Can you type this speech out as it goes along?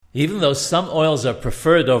Even though some oils are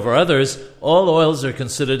preferred over others, all oils are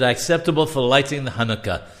considered acceptable for lighting the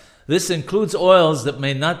Hanukkah. This includes oils that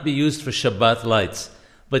may not be used for Shabbat lights.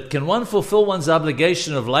 But can one fulfill one's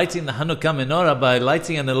obligation of lighting the Hanukkah menorah by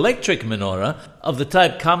lighting an electric menorah of the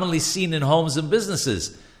type commonly seen in homes and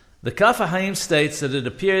businesses? The Kaf HaHaim states that it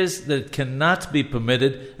appears that it cannot be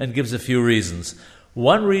permitted and gives a few reasons.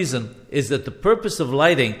 One reason is that the purpose of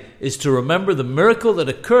lighting is to remember the miracle that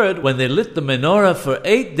occurred when they lit the menorah for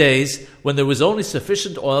 8 days when there was only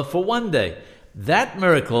sufficient oil for 1 day. That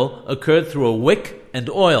miracle occurred through a wick and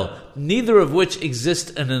oil, neither of which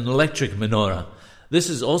exist in an electric menorah. This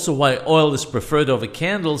is also why oil is preferred over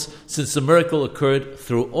candles, since the miracle occurred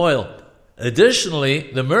through oil. Additionally,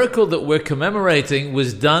 the miracle that we're commemorating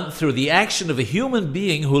was done through the action of a human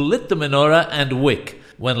being who lit the menorah and wick.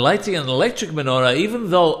 When lighting an electric menorah,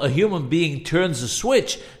 even though a human being turns a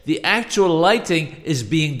switch, the actual lighting is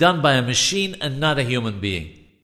being done by a machine and not a human being.